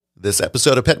This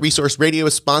episode of Pet Resource Radio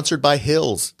is sponsored by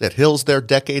Hills. At Hills, their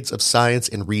decades of science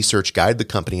and research guide the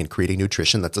company in creating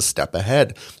nutrition that's a step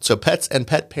ahead, so pets and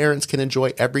pet parents can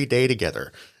enjoy every day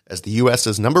together. As the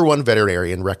U.S.'s #1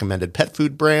 veterinarian recommended pet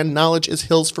food brand, knowledge is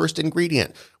Hills' first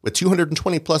ingredient, with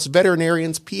 220-plus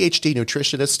veterinarians, PhD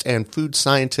nutritionists, and food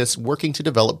scientists working to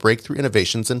develop breakthrough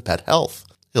innovations in pet health.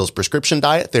 Hill's Prescription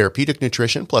Diet, Therapeutic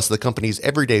Nutrition, plus the company's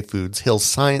everyday foods, Hill's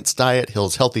Science Diet,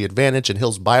 Hill's Healthy Advantage, and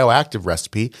Hill's Bioactive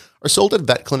Recipe are sold at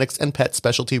vet clinics and pet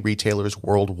specialty retailers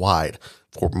worldwide.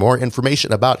 For more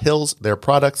information about Hill's, their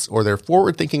products, or their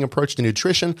forward-thinking approach to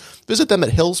nutrition, visit them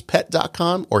at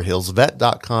hillspet.com or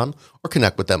hillsvet.com or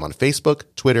connect with them on Facebook,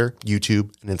 Twitter,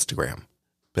 YouTube, and Instagram.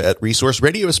 Pet Resource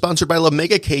Radio is sponsored by La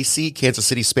Mega KC, Kansas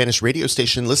City Spanish radio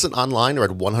station. Listen online or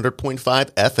at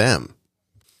 100.5 FM.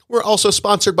 We're also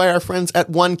sponsored by our friends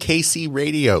at 1KC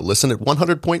Radio. Listen at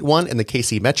 100.1 in the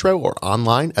KC Metro or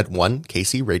online at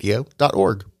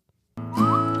 1kcradio.org.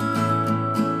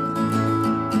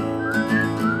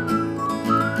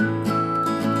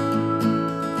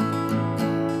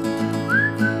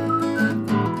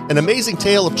 An amazing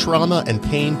tale of trauma and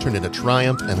pain turned into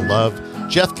triumph and love.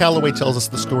 Jeff Callaway tells us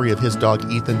the story of his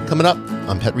dog, Ethan, coming up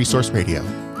on Pet Resource Radio.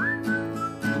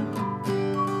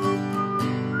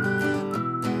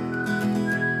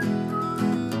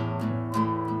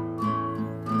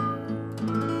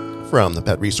 From the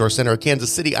Pet Resource Center of Kansas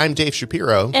City, I'm Dave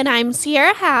Shapiro. And I'm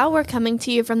Sierra Howe. We're coming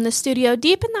to you from the studio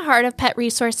deep in the heart of Pet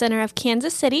Resource Center of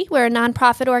Kansas City. We're a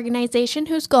nonprofit organization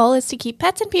whose goal is to keep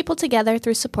pets and people together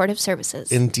through supportive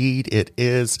services. Indeed, it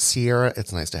is. Sierra,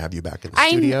 it's nice to have you back in the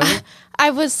studio. I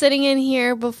was sitting in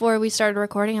here before we started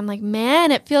recording. I'm like,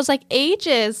 man, it feels like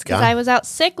ages because I was out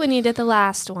sick when you did the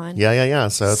last one. Yeah.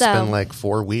 So it's been like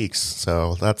 4 weeks.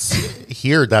 So that's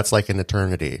like an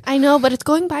eternity. I know, but it's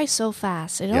going by so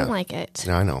fast. I don't like it.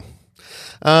 Yeah, I know.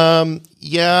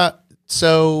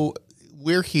 So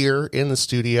we're here in the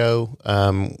studio.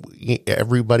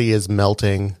 Everybody is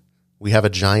melting. We have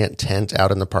a giant tent out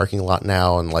in the parking lot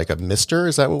now and like a mister.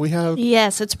 Is that what we have?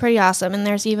 Yes, it's pretty awesome. And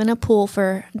there's even a pool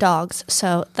for dogs.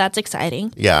 So that's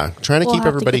exciting. Yeah, trying to keep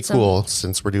everybody cool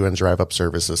since we're doing drive-up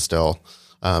services still,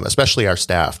 especially our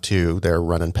staff too. They're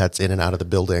running pets in and out of the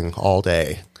building all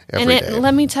day, every day.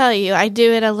 Let me tell you, I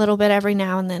do it a little bit every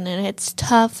now and then, and it's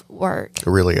tough work. It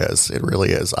really is. It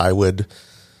really is. I would,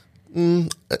 I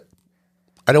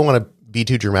don't want to be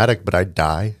too dramatic, but I'd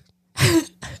die.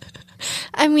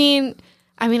 I mean,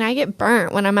 I get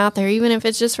burnt when I'm out there, even if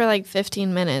it's just for like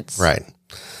 15 minutes. Right.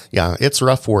 Yeah, it's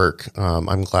rough work.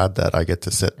 I'm glad that I get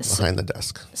to sit behind the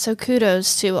desk. So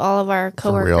kudos to all of our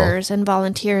coworkers and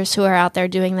volunteers who are out there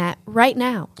doing that right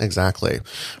now. Exactly.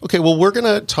 Okay, well, we're going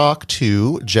to talk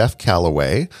to Jeff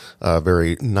Callaway, a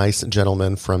very nice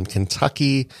gentleman from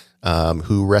Kentucky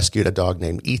who rescued a dog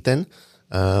named Ethan.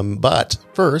 But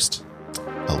first,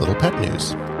 a little pet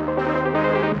news.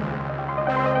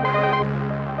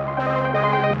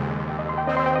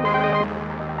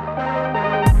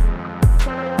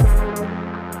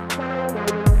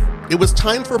 It was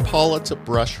time for Paula to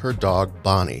brush her dog,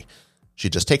 Bonnie.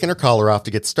 She'd just taken her collar off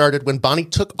to get started when Bonnie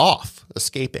took off,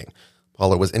 escaping.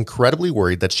 Paula was incredibly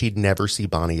worried that she'd never see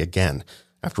Bonnie again.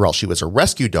 After all, she was a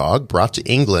rescue dog brought to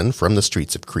England from the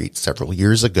streets of Crete several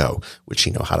years ago. Would she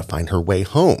know how to find her way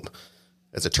home?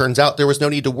 As it turns out, there was no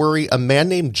need to worry. A man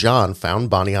named John found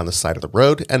Bonnie on the side of the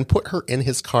road and put her in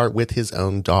his car with his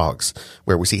own dogs.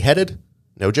 Where was he headed?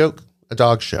 No joke, a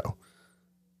dog show.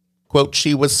 Quote,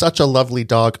 "She was such a lovely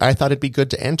dog, I thought it'd be good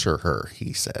to enter her,"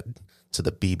 he said to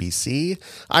the BBC.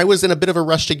 "I was in a bit of a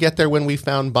rush to get there when we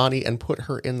found Bonnie and put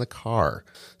her in the car."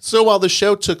 So while the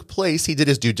show took place, he did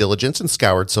his due diligence and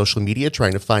scoured social media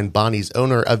trying to find Bonnie's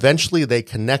owner. Eventually they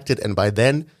connected, and by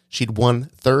then she'd won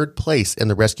 3rd place in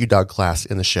the rescue dog class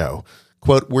in the show.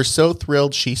 Quote, "We're so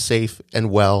thrilled she's safe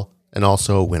and well and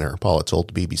also a winner," Paula told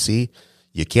the BBC.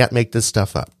 "You can't make this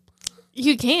stuff up."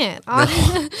 You can't.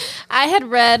 No. I had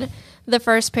read the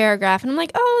first paragraph and I'm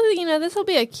like, oh, this will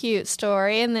be a cute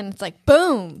story. And then it's like,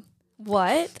 boom.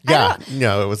 What? Yeah.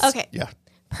 No, it was. Okay. Yeah.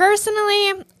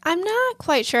 Personally, I'm not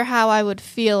quite sure how I would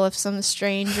feel if some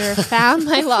stranger found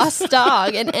my lost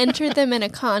dog and entered them in a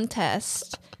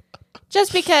contest.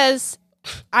 Just because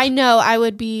I know I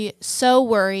would be so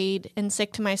worried and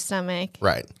sick to my stomach.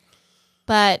 Right.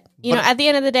 But, at the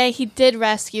end of the day, he did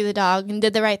rescue the dog and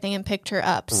did the right thing and picked her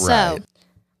up. Right. So,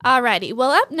 alrighty.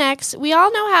 Well, up next, we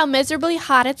all know how miserably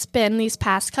hot it's been these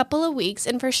past couple of weeks.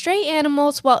 And for stray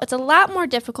animals, well, it's a lot more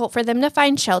difficult for them to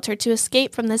find shelter to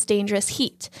escape from this dangerous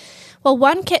heat. Well,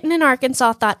 one kitten in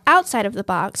Arkansas thought outside of the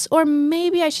box, or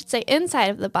maybe I should say inside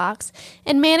of the box,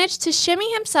 and managed to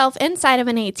shimmy himself inside of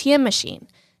an ATM machine.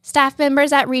 Staff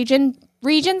members at Region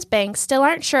Regions banks still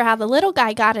aren't sure how the little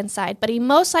guy got inside, but he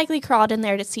most likely crawled in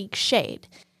there to seek shade.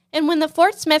 And when the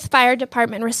Fort Smith Fire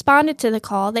Department responded to the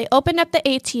call, they opened up the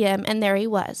ATM, and there he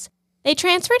was. They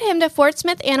transferred him to Fort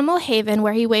Smith Animal Haven,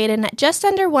 where he weighed in at just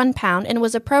under 1 pound and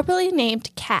was appropriately named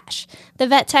Cash. The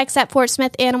vet techs at Fort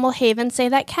Smith Animal Haven say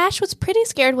that Cash was pretty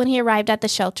scared when he arrived at the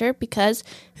shelter because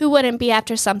who wouldn't be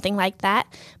after something like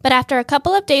that? But after a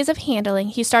couple of days of handling,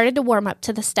 he started to warm up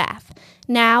to the staff.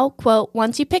 Now, quote,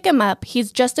 once you pick him up,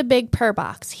 he's just a big purr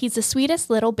box. He's the sweetest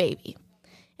little baby.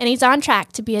 And he's on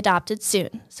track to be adopted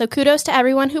soon. So kudos to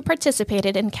everyone who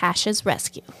participated in Cash's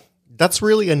rescue. That's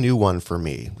really a new one for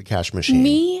me, the cash machine.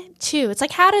 Me too. It's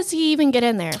like, how does he even get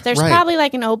in there? There's Right. probably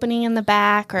like an opening in the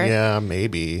back, or Yeah,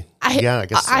 maybe. I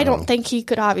guess so. I don't think he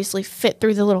could obviously fit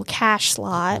through the little cash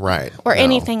slot, Right. or No.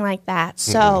 anything like that.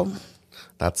 So,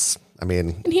 And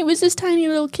and he was this tiny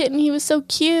little kitten. He was so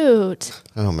cute.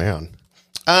 oh man.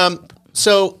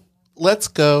 So let's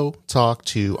go talk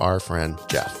to our friend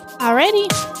Jeff. Alrighty.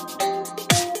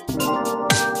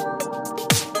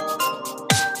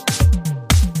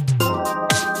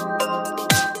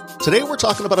 Today we're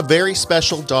talking about a very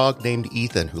special dog named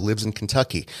Ethan who lives in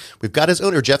Kentucky. We've got his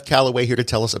owner, Jeff Callaway, here to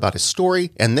tell us about his story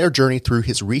and their journey through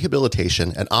his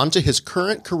rehabilitation and onto his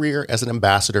current career as an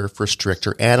ambassador for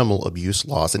stricter animal abuse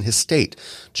laws in his state.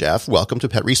 Jeff, welcome to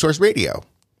Pet Resource Radio.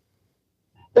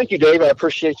 Thank you, Dave. I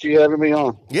appreciate you having me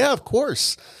on. Yeah, of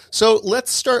course. So let's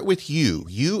start with you.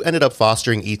 You ended up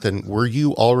fostering Ethan. Were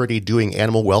you already doing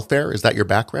animal welfare? Is that your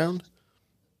background?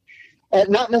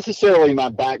 Not necessarily my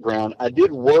background. I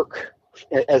did work,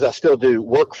 as I still do,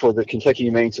 work for the Kentucky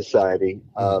Humane Society,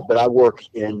 but I work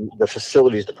in the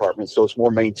facilities department, so it's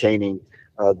more maintaining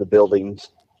the buildings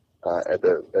at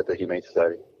the Humane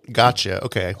Society. Gotcha.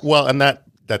 Okay. Well, and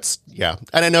that's yeah.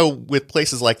 And I know with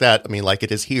places like that, I mean, like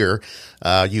it is here,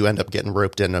 you end up getting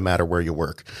roped in no matter where you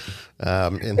work.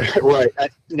 Right.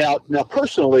 Now,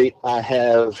 personally, I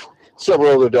have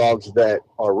several other dogs that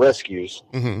are rescues.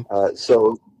 Mm-hmm.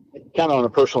 So kind of on a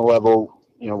personal level,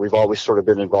 we've always sort of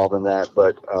been involved in that,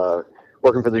 but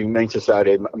working for the Humane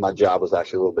Society, my job was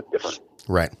actually a little bit different.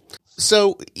 Right.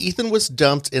 So Ethan was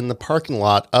dumped in the parking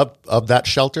lot of that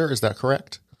shelter. Is that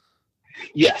correct?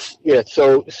 Yes. Yeah.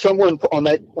 So someone on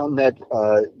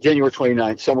that January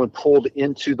 29th, someone pulled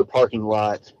into the parking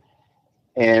lot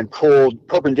and pulled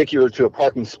perpendicular to a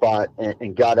parking spot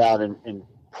and got out and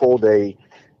pulled a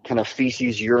kind of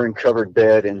feces, urine covered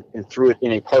bed and threw it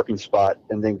in a parking spot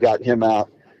and then got him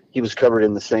out. He was covered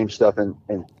in the same stuff and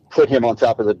put him on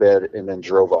top of the bed and then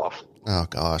drove off. Oh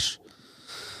gosh.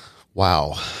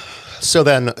 Wow. So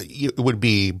then it would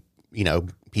be,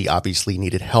 he obviously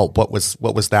needed help. What was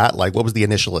that like? What was the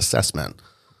initial assessment?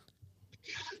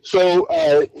 So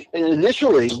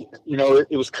initially,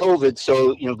 it was COVID.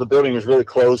 So, the building was really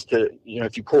closed to,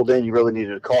 if you pulled in, you really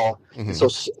needed a call. Mm-hmm. So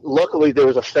luckily there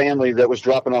was a family that was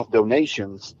dropping off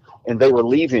donations and they were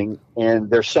leaving and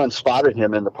their son spotted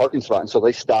him in the parking spot. And so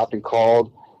they stopped and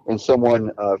called and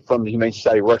someone from the Humane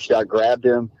Society rushed out, grabbed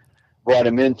him, brought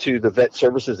him into the vet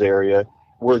services area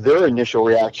where their initial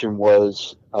reaction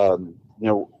was,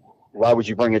 why would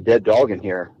you bring a dead dog in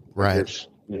here? Right.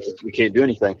 We can't do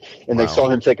anything. And They saw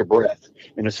him take a breath.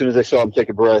 And as soon as they saw him take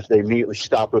a breath, they immediately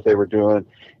stopped what they were doing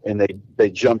and they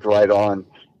jumped right on,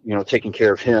 taking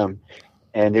care of him.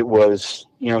 And it was,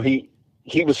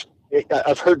 he was,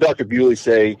 I've heard Dr. Bewley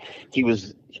say he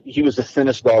was the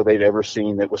thinnest dog they'd ever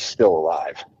seen that was still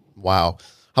alive. Wow.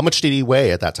 How much did he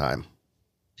weigh at that time?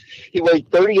 He weighed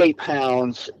 38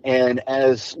 pounds. And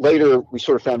as later we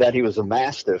sort of found out he was a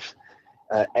Mastiff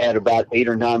at about 8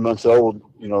 or 9 months old,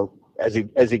 as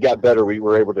he got better, we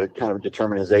were able to kind of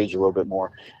determine his age a little bit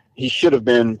more. He should have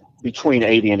been between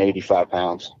 80 and 85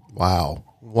 pounds. Wow.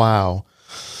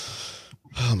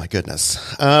 Oh my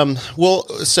goodness. Well,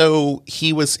 so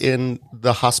he was in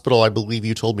the hospital, I believe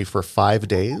you told me, for 5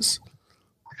 days.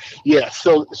 Yeah.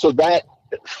 So that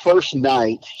first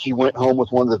night he went home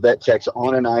with one of the vet techs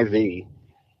on an IV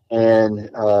and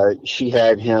she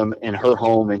had him in her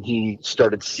home and he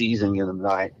started seizing in the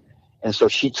night. And so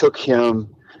she took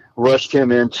him, rushed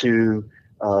him into,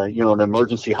 an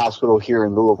emergency hospital here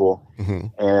in Louisville, mm-hmm.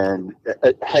 and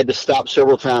had to stop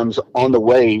several times on the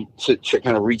way to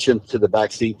kind of reach into the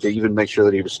back seat to even make sure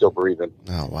that he was still breathing.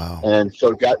 Oh, wow. And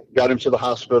so got him to the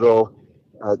hospital.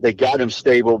 They got him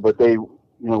stable, but they,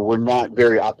 were not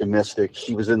very optimistic.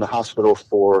 He was in the hospital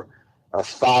for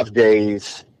 5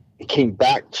 days. He came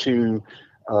back to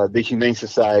the Humane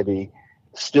Society,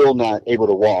 still not able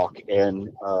to walk. And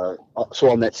so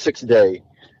on that 6th day,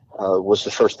 was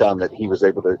the first time that he was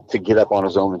able to get up on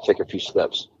his own and take a few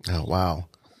steps. Oh, wow.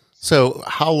 So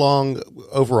how long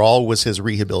overall was his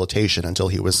rehabilitation until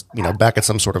he was, back at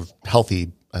some sort of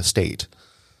healthy state?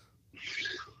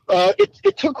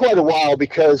 It took quite a while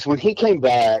because when he came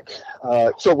back,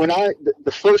 so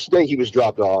the first day he was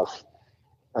dropped off,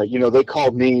 they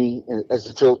called me as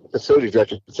the facility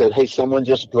director and said, "Hey, someone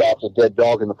just dropped a dead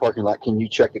dog in the parking lot. Can you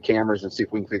check the cameras and see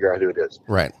if we can figure out who it is?"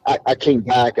 Right. I came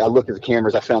back. I looked at the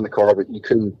cameras. I found the car, but you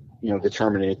couldn't,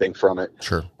 determine anything from it.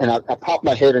 Sure. And I popped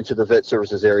my head into the vet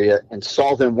services area and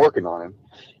saw them working on him.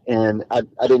 And I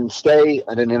didn't stay.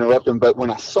 I didn't interrupt him. But when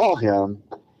I saw him,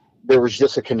 there was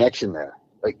just a connection there.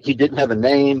 Like, he didn't have a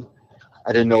name.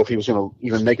 I didn't know if he was going to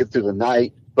even make it through the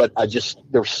night. But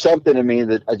there was something in me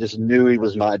that I just knew he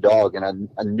was my dog, and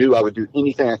I knew I would do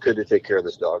anything I could to take care of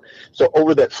this dog. So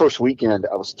over that first weekend,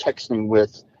 I was texting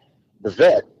with the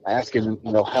vet, asking him,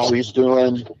 how he's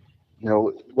doing,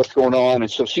 what's going on. And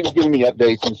so she was giving me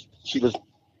updates, and she was,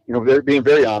 being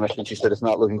very honest. And she said, "It's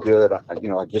not looking good.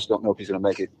 I just don't know if he's going to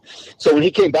make it." So when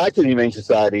he came back to the Humane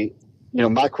Society,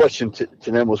 my question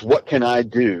to them was, what can I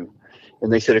do?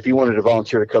 And they said, if you wanted to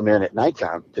volunteer to come in at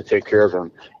nighttime to take care of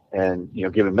him, and,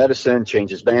 give him medicine,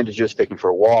 change his bandages, take him for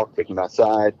a walk, take him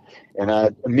outside. And I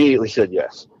immediately said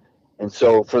yes. And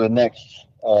so for the next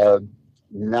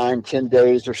 9-10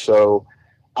 days or so,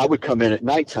 I would come in at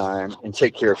nighttime and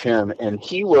take care of him. And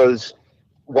he was,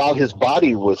 while his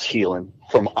body was healing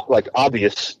from like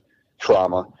obvious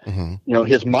trauma,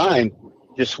 his mind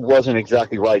just wasn't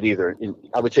exactly right either. And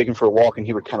I would take him for a walk and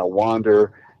he would kind of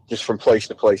wander just from place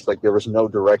to place, like there was no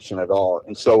direction at all.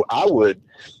 And so I would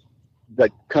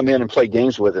come in and play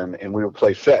games with him, and we would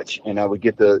play fetch, and I would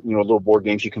get the little board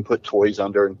games you can put toys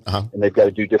under, and they've got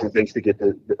to do different things to get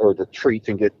the treats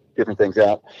and get different things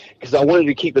out, because I wanted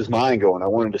to keep his mind going. I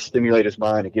wanted to stimulate his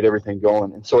mind and get everything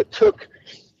going. And so it took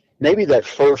maybe that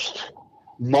first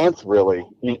month really,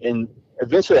 and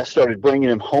eventually I started bringing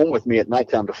him home with me at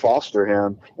nighttime to foster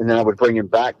him, and then I would bring him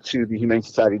back to the Humane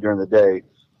Society during the day.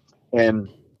 And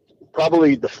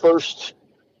probably the first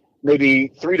maybe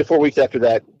 3 to 4 weeks after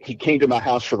that, he came to my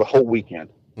house for the whole weekend.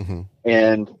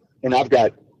 And I've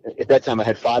got, at that time I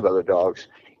had 5 other dogs.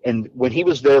 And when he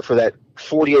was there for that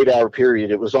 48-hour period,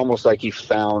 it was almost like he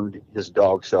found his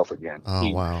dog self again.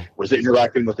 He was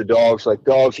interacting with the dogs like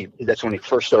dogs. That's when he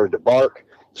first started to bark.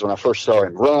 It's when I first saw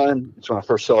him run. It's when I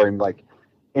first saw him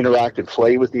interact and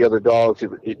play with the other dogs.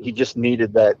 He just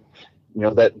needed that,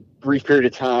 that brief period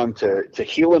of time to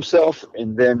heal himself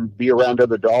and then be around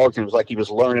other dogs. And it was like he was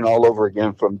learning all over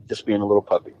again from just being a little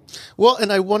puppy. Well,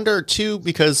 and I wonder too,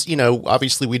 because,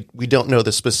 obviously we don't know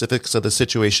the specifics of the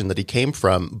situation that he came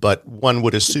from, but one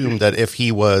would assume that if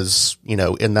he was,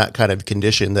 in that kind of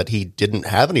condition, that he didn't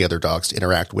have any other dogs to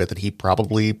interact with, that he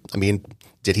probably,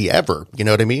 did he ever, you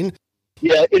know what I mean?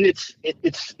 Yeah. And it's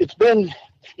been,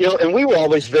 and we were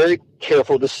always very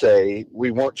careful to say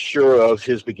we weren't sure of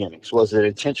his beginnings. Was it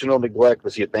intentional neglect?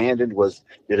 Was he abandoned?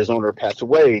 Did his owner pass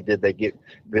away? Did they get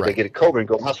a COVID and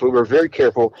go to the hospital? We were very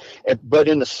careful. But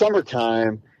in the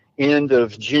summertime, end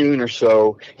of June or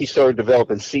so, he started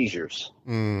developing seizures.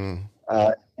 And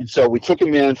so we took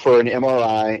him in for an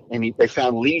MRI, and they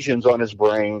found lesions on his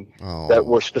brain that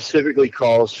were specifically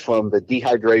caused from the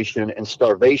dehydration and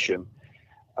starvation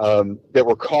that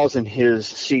were causing his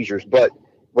seizures. But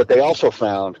what they also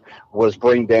found was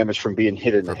brain damage from being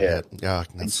hit in the head.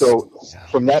 And so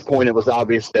from that point, it was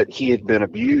obvious that he had been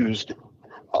abused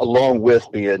along with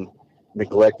being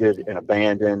neglected and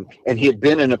abandoned. And he had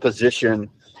been in a position,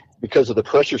 because of the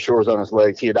pressure sores on his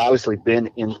legs, he had obviously been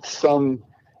in some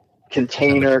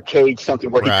container, cage,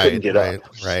 something where he couldn't get up.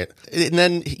 Right. And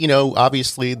then,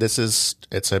 obviously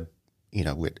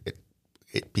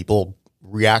people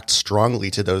react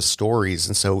strongly to those stories.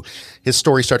 And so his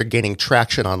story started gaining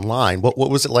traction online. What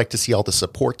was it like to see all the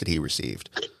support that he received?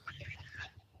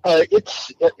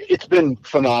 It's been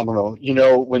phenomenal.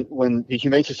 When the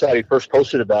Humane Society first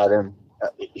posted about him,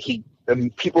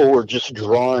 people were just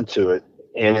drawn to it.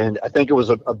 And I think it was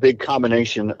a big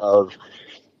combination of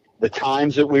the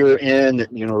times that we were in.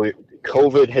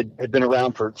 COVID had been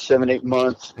around for 7-8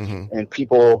 months, and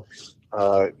people,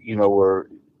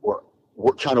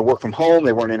 were trying to work from home.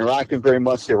 They weren't interacting very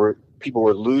much. People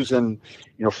were losing,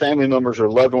 family members or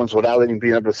loved ones without even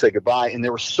being able to say goodbye. And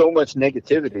there was so much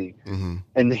negativity.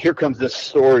 And here comes this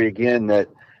story again that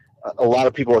a lot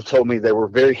of people have told me they were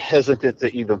very hesitant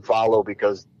to even follow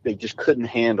because they just couldn't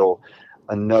handle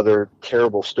another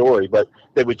terrible story. But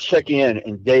they would check in,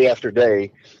 and day after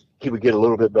day, he would get a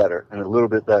little bit better and a little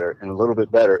bit better and a little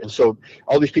bit better. And so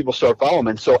all these people started following him.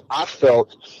 And so I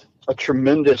felt a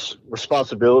tremendous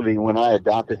responsibility when I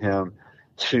adopted him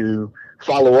to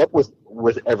follow up with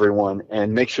with everyone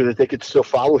and make sure that they could still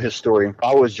follow his story and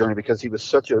follow his journey, because he was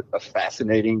such a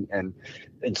fascinating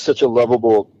and such a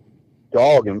lovable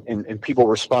dog, and people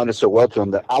responded so well to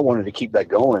him that I wanted to keep that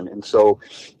going. And so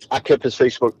I kept his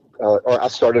Facebook, or I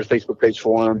started a Facebook page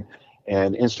for him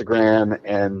and Instagram,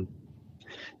 and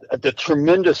the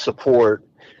tremendous support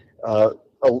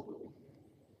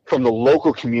from the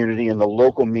local community and the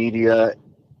local media,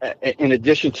 in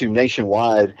addition to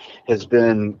nationwide, has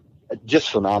been just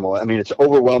phenomenal. I mean, it's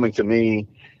overwhelming to me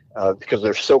because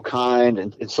they're so kind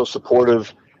and so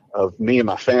supportive of me and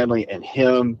my family and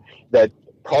him, that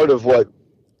part of what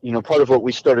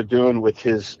we started doing with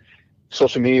his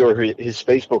social media or his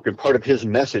Facebook, and part of his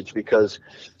message, because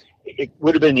it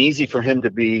would have been easy for him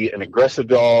to be an aggressive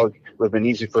dog. It would have been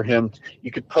easy for him.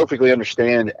 You could perfectly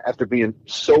understand, after being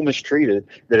so mistreated,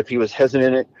 that if he was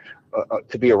hesitant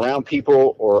to be around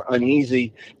people or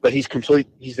uneasy, but he's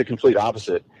the complete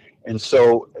opposite. And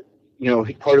so,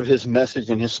 part of his message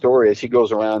and his story as he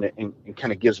goes around and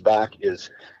kind of gives back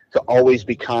is to always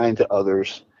be kind to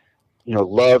others.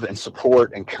 Love and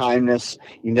support and kindness.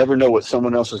 You never know what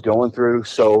someone else is going through.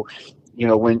 So,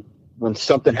 when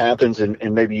something happens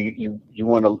and maybe you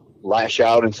want to lash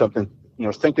out and something,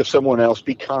 think of someone else,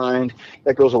 be kind.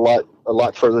 That goes a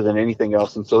lot further than anything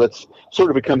else. And so that's sort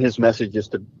of become his message, is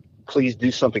to please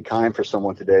do something kind for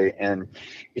someone today. And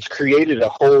it's created a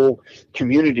whole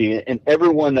community, and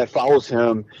everyone that follows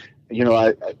him,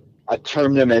 I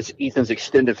term them as Ethan's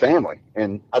extended family.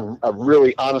 And I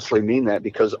really honestly mean that,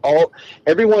 because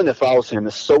everyone that follows him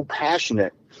is so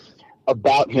passionate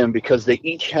about him, because they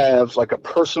each have like a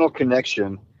personal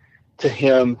connection to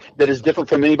him that is different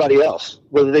from anybody else,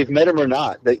 whether they've met him or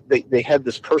not. They have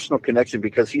this personal connection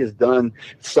because he has done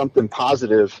something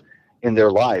positive in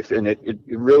their life. And it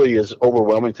really is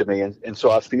overwhelming to me. And so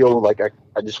I feel like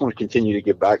I just want to continue to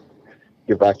give back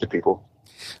to people.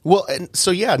 Well, and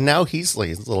so, yeah, now he's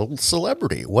like a little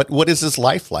celebrity. What is his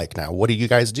life like now? What do you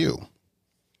guys do?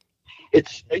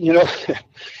 It's,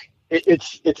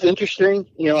 it's interesting.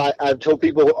 I've told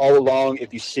people all along,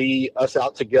 if you see us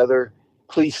out together,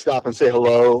 please stop and say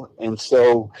hello. And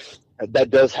so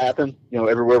that does happen,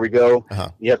 everywhere we go. Uh-huh.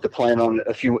 You have to plan on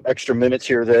a few extra minutes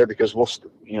here or there, because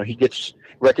he gets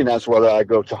recognized whether I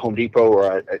go to Home Depot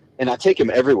or I take him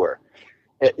everywhere.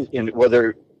 And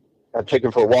whether I take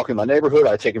him for a walk in my neighborhood,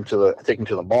 I take him to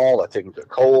the mall, I take him to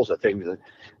Kohl's, I take him to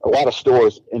a lot of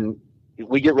stores, and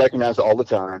we get recognized all the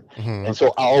time. Mm-hmm. And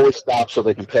so I always stop so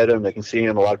they can pet him, they can see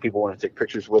him. A lot of people want to take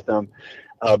pictures with him,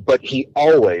 but he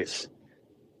always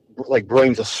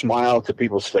brings a smile to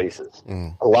people's faces.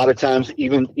 Mm. A lot of times,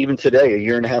 even today, a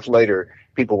year and a half later,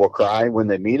 people will cry when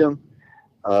they meet him,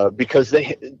 because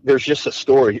there's just a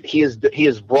story. He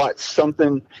has brought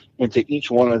something into each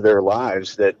one of their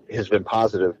lives that has been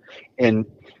positive. And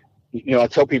I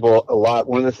tell people a lot.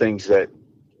 One of the things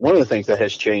that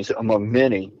has changed among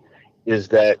many is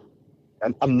that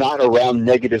I'm not around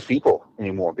negative people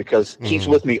anymore, because he's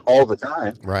with me all the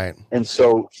time. Right. And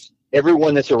so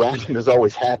everyone that's around him is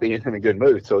always happy and in a good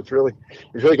mood. So it's really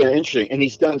kind of interesting. And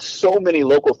he's done so many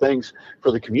local things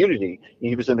for the community.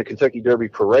 He was in the Kentucky Derby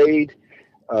parade.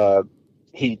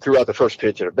 He threw out the first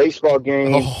pitch at a baseball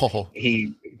game. Oh.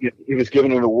 He was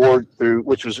given an award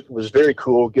which was very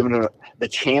cool, given the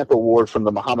Champ Award from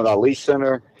the Muhammad Ali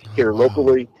Center here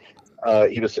locally.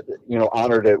 He was,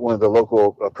 honored at one of the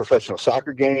local professional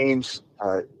soccer games.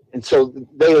 And so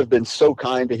they have been so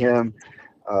kind to him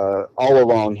all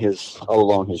along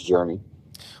his journey.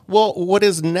 Well, what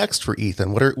is next for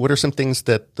Ethan? What are some things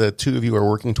that the two of you are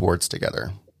working towards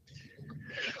together?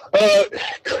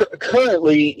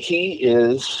 Currently, he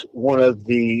is one of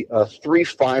the 3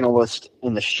 finalists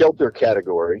in the shelter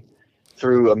category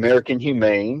through American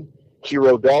Humane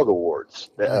Hero Dog Awards.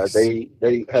 Nice.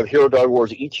 They have Hero Dog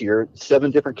Awards each year,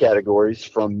 7 different categories,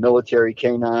 from military,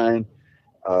 canine,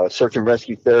 search and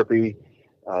rescue therapy,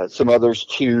 some others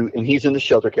too. And he's in the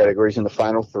shelter categories in the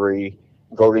final 3.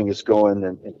 Voting is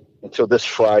going until this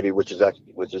Friday, which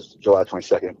is July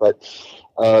 22nd. But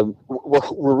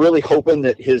we're really hoping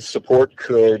that his support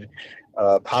could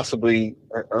possibly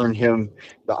earn him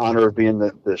the honor of being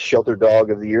the Shelter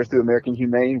Dog of the Year through American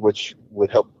Humane, which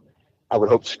would help. I would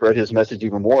hope to spread his message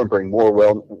even more and bring more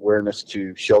awareness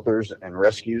to shelters and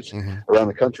rescues around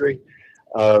the country.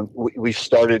 We've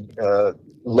started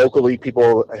locally.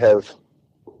 People have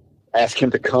asked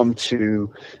him to come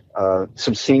to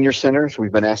some senior centers.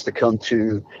 We've been asked to come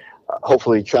to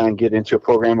hopefully try and get into a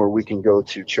program where we can go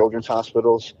to children's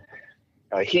hospitals.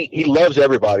 He loves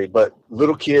everybody, but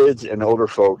little kids and older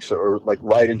folks are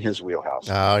right in his wheelhouse.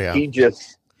 Oh yeah.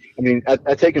 I mean,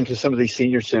 I take him to some of these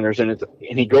senior centers, and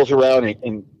he goes around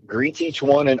and greets each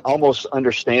one and almost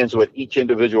understands what each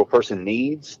individual person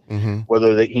needs,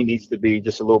 whether he needs to be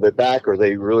just a little bit back or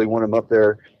they really want him up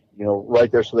there,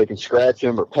 right there so they can scratch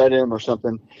him or pet him or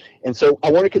something. And so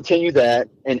I want to continue that.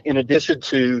 And in addition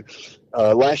to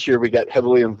last year, we got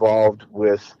heavily involved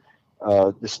with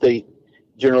the state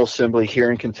General Assembly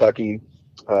here in Kentucky,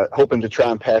 hoping to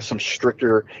try and pass some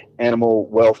stricter animal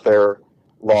welfare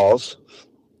laws.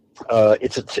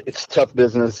 It's tough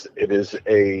business. It is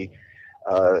a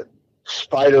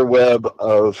spider web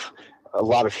of a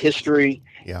lot of history,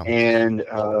 and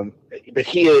but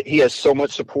he has so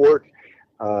much support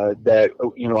that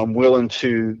I'm willing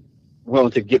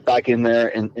to get back in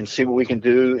there and see what we can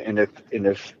do, and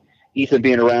if Ethan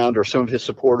being around or some of his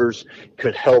supporters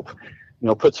could help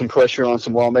put some pressure on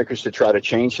some lawmakers to try to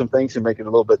change some things and make it a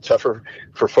little bit tougher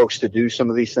for folks to do some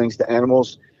of these things to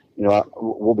animals,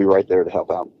 we'll be right there to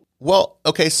help out. Well,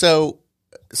 okay, so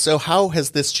how has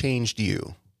this changed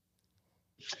you?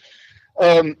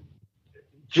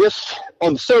 Just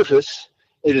on the surface,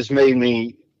 it has made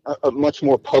me a much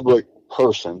more public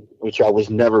person, which I was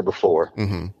never before.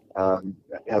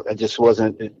 I just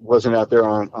wasn't out there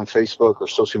on Facebook or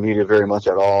social media very much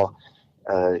at all.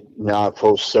 Now I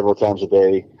post several times a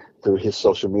day through his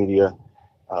social media.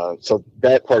 So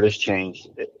that part has changed.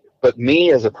 But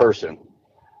me as a person,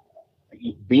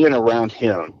 being around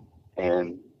him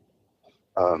and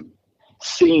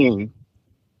seeing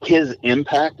his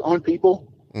impact on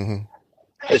people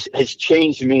has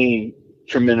changed me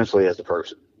tremendously as a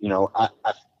person.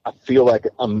 I feel like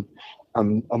I'm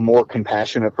a more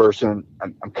compassionate person.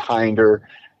 I'm kinder.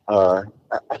 I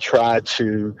try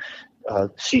to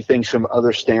see things from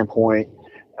other standpoint,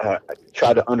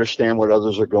 try to understand what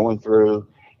others are going through,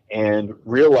 and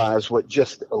realize what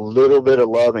just a little bit of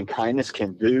love and kindness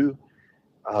can do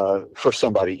for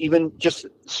somebody. Even just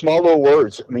small little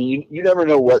words. I mean, you never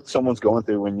know what someone's going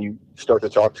through when you start to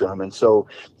talk to them. And so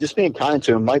just being kind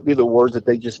to them might be the words that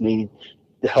they just need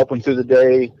to help them through the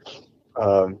day.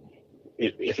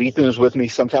 If Ethan is with me,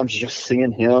 sometimes just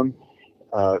seeing him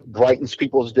brightens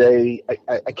people's day.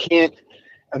 I've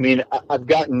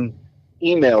gotten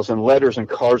emails and letters and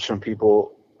cards from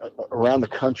people around the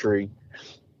country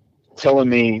telling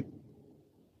me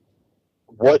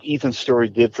what Ethan's story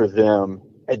did for them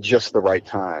at just the right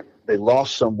time. They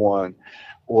lost someone,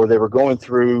 or they were going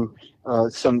through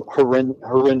some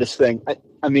horrendous thing.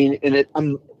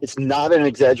 It's not an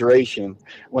exaggeration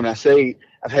when I say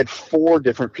I've had 4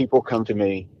 different people come to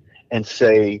me and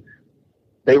say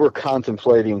they were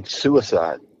contemplating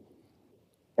suicide,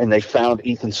 and they found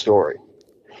Ethan's story,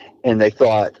 and they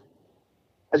thought,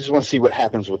 I just want to see what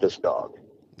happens with this dog.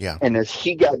 Yeah. And as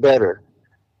he got better,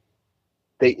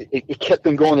 it kept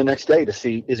them going the next day to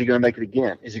see, is he going to make it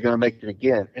again? Is he going to make it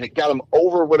again? And it got them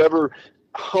over whatever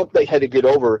hump they had to get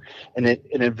over. And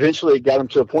eventually it got them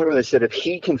to a point where they said, if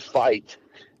he can fight,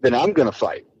 then I'm going to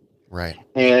fight. Right.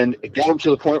 And it got them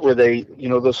to the point where they,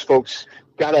 those folks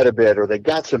got out of bed, or they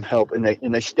got some help, and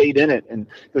they stayed in it. And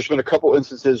there's been a couple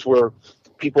instances where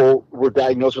people were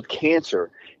diagnosed with cancer.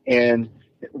 And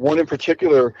one in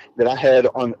particular that I had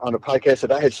on a podcast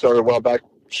that I had started a while back,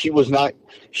 she was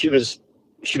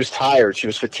tired. She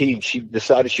was fatigued. She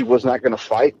decided she was not going to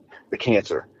fight the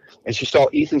cancer. And she saw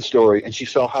Ethan's story, and she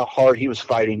saw how hard he was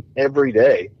fighting every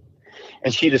day.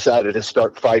 And she decided to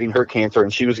start fighting her cancer,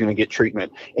 and she was going to get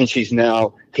treatment. And she's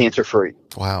now cancer-free.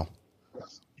 Wow.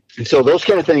 And so those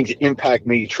kind of things impact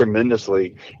me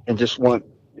tremendously, and just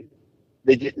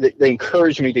they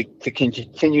encourage me to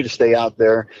continue to stay out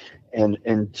there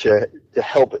and to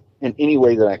help in any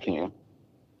way that I can.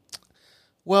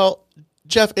 Well,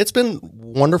 Jeff, it's been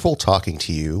wonderful talking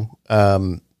to you.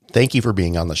 Thank you for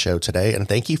being on the show today, and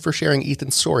thank you for sharing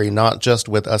Ethan's story, not just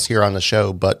with us here on the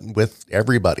show, but with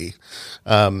everybody.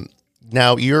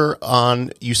 Now you're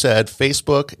on, you said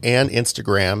Facebook and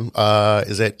Instagram.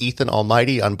 Is it Ethan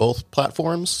Almighty on both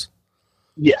platforms?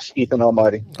 Yes, Ethan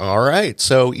Almighty. All right.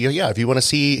 So yeah, if you want to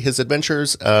see his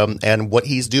adventures and what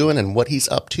he's doing and what he's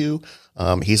up to,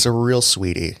 he's a real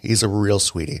sweetie.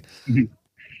 Mm-hmm.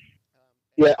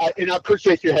 Yeah, I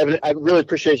appreciate you having. I really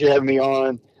appreciate you having me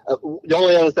on. The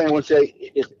only other thing I want to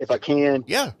say, if I can,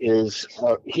 is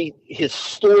his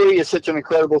story is such an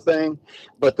incredible thing.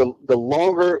 But the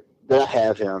longer that I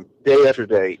have him, day after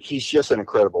day, he's just an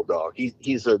incredible dog.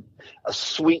 He's a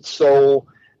sweet soul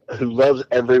who loves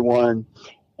everyone.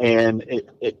 And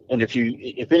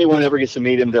if anyone ever gets to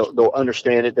meet him, they'll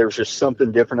understand it. There's just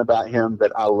something different about him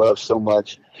that I love so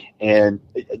much. And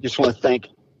I just want to thank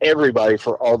everybody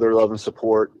for all their love and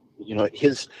support.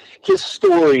 His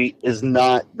story is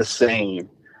not the same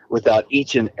without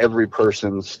each and every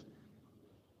person's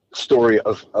story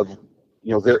of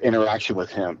their interaction with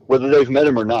him, whether they've met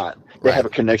him or not. They have a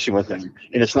connection with him,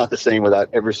 and it's not the same without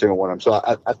every single one of them. So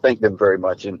I thank them very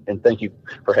much, and thank you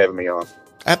for having me on.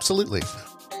 Absolutely.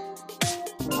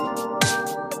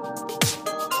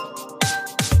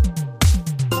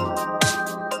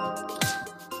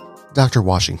 Dr.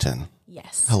 Washington.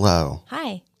 Yes. Hello.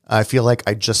 Hi. I feel like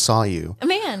I just saw you. Oh,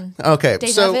 man. Okay.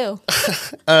 Deja vu.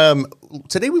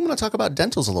 Today we want to talk about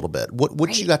dentals a little bit.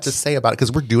 What you got to say about it?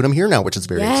 Because we're doing them here now, which is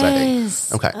very exciting.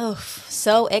 Okay. Oh,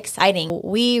 so exciting.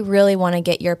 We really want to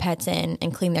get your pets in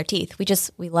and clean their teeth.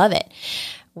 We love it.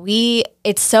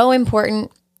 It's so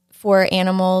important for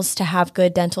animals to have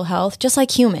good dental health, just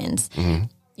like humans. Mm-hmm.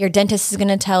 Your dentist is going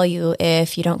to tell you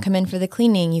if you don't come in for the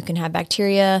cleaning, you can have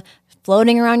bacteria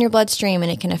floating around your bloodstream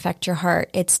and it can affect your heart.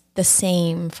 It's the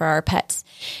same for our pets.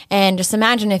 And just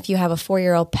imagine if you have a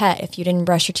 4-year-old pet, if you didn't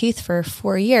brush your teeth for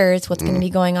 4 years, what's going to be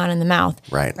going on in the mouth.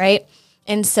 Right.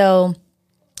 And so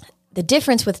the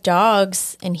difference with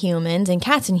dogs and humans and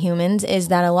cats and humans is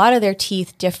that a lot of their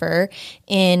teeth differ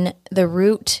in the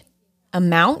root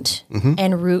amount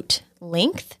and root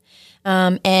length.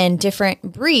 And different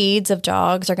breeds of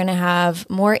dogs are going to have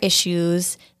more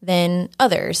issues than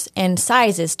others, and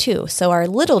sizes too. So our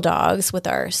little dogs with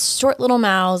our short little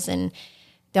mouths and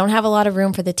don't have a lot of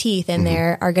room for the teeth in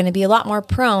there are going to be a lot more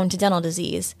prone to dental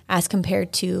disease as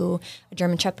compared to a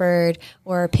German Shepherd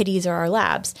or Pitties or our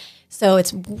Labs. So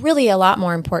it's really a lot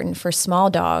more important for small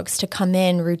dogs to come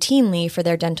in routinely for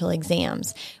their dental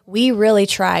exams. We really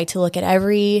try to look at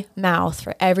every mouth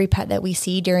for every pet that we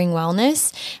see during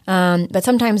wellness, but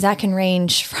sometimes that can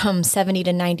range from 70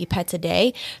 to 90 pets a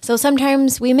day. So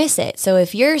sometimes we miss it. So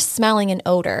if you're smelling an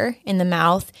odor in the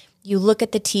mouth, you look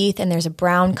at the teeth and there's a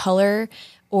brown color,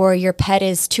 or your pet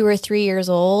is 2 or 3 years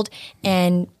old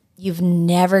and you've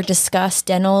never discussed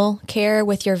dental care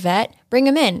with your vet, bring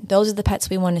them in. Those are the pets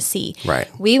we want to see. Right.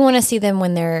 We want to see them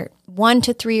when they're 1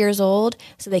 to 3 years old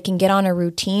so they can get on a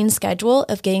routine schedule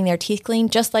of getting their teeth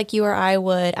cleaned just like you or I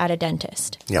would at a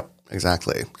dentist. Yep,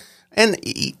 exactly. And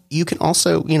you can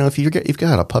also, if you've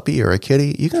got a puppy or a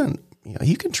kitty, you can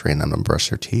train them to brush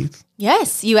their teeth.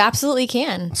 Yes, you absolutely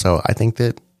can. So I think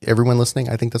that everyone listening,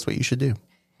 I think that's what you should do.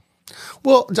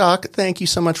 Well, Doc, thank you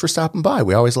so much for stopping by.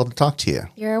 We always love to talk to you.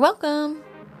 You're welcome.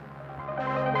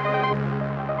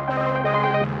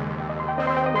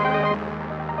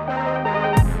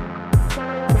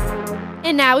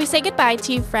 And now we say goodbye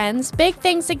to you, friends. Big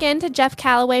thanks again to Jeff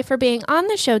Callaway for being on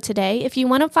the show today. If you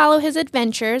want to follow his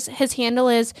adventures, his handle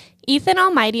is Ethan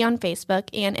Almighty on Facebook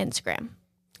and Instagram.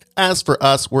 As for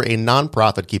us, we're a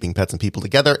nonprofit keeping pets and people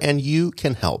together, and you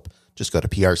can help. Just go to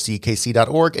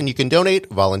prckc.org and you can donate,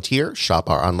 volunteer, shop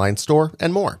our online store,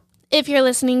 and more. If you're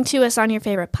listening to us on your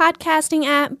favorite podcasting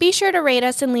app, be sure to rate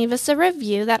us and leave us a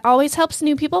review. That always helps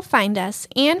new people find us.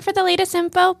 And for the latest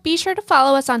info, be sure to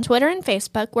follow us on Twitter and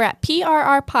Facebook. We're at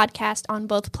PRR Podcast on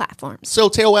both platforms. So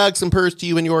tail wags and purrs to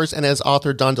you and yours. And as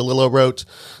author Don DeLillo wrote,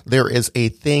 there is a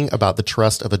thing about the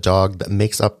trust of a dog that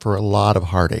makes up for a lot of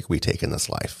heartache we take in this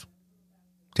life.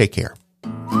 Take care.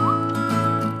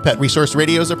 Pet Resource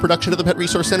Radio is a production of the Pet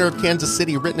Resource Center of Kansas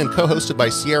City, written and co-hosted by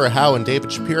Sierra Howe and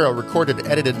David Shapiro, recorded,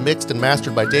 edited, mixed, and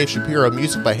mastered by Dave Shapiro,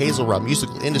 music by Hazel Raw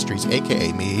Musical Industries,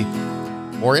 a.k.a. me.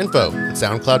 More info at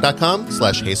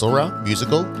soundcloud.com/Hazel Raw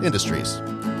Musical Industries.